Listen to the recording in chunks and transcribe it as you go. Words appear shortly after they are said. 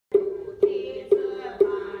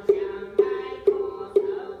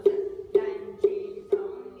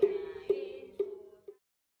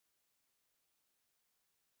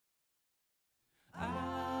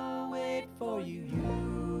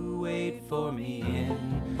me in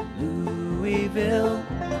Louisville.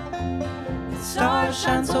 The stars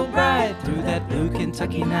shine so bright through that blue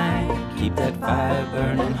Kentucky night. Keep that fire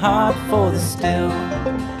burning hot for the still.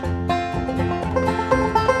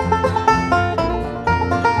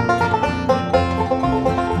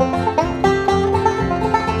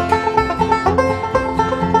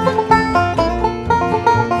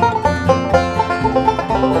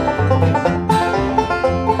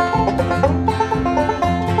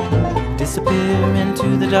 Disappear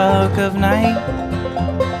into the dark of night.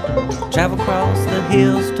 Travel across the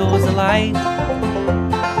hills towards the light.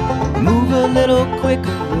 Move a little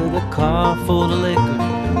quicker with a car full of liquor.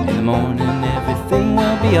 In the morning everything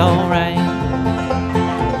will be alright.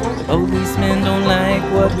 The policemen don't like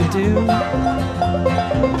what we do,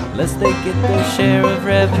 unless they get their share of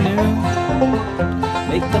revenue.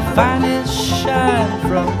 Make the finest shine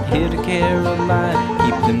from here to Carolina.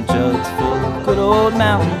 Keep them jugs full of good old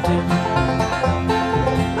Mountain Dew.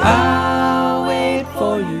 I'll wait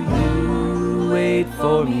for you, you wait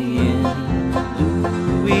for me in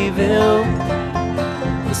Louisville.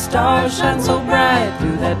 The stars shine so bright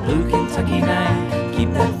through that blue Kentucky night.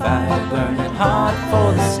 Keep that fire burning hot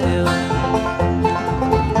for the still.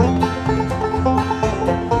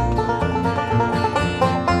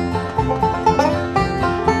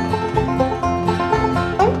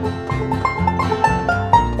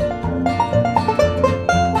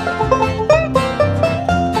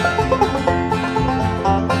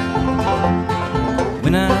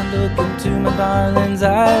 When I look into my darling's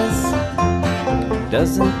eyes,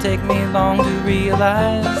 doesn't take me long to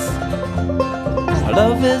realize our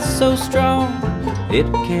love is so strong,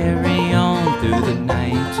 it'll carry on through the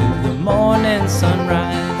night to the morning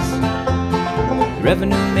sunrise. The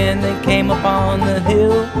revenue men, they came up on the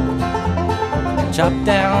hill, chopped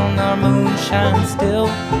down our moonshine still.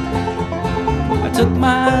 I took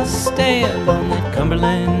my stand on that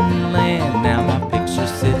Cumberland land. Now my picture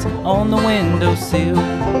sits on the windowsill.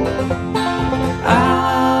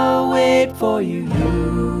 I'll wait for you,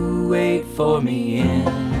 you wait for me in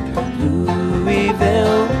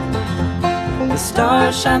Louisville. The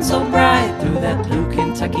stars shine so bright through that blue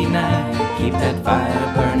Kentucky night. Keep that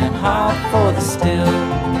fire burning hot for the still.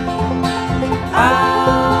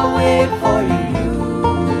 I'll wait for you, you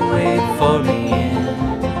wait for me in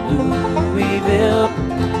Louisville.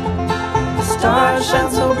 The stars shine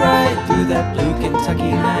so bright through that blue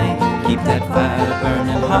Kentucky night. Keep that fire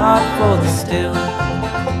burning hot for the still.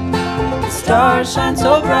 The stars shine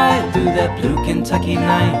so bright through that blue Kentucky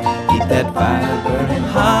night. Keep that fire burning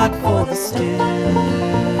hot for the still.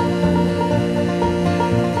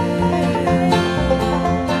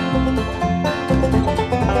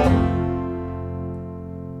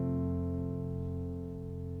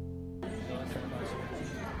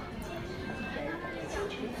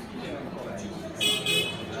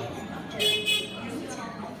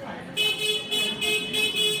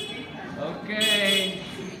 Okay,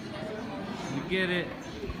 you get it,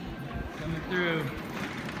 coming through.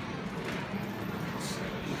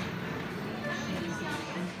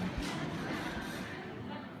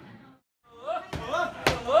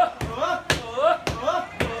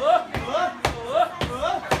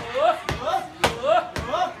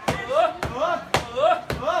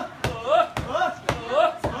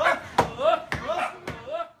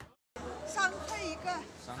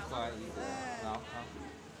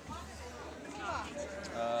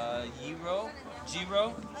 Giro,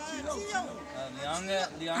 Lianga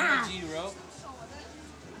Giro.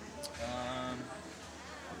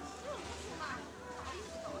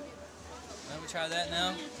 Let me try that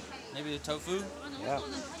now. Maybe the tofu. Yeah.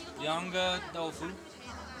 Lianga tofu. And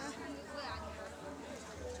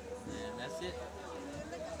that's it.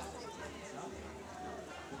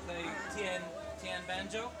 We'll play Tian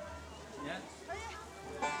Banjo. Yeah.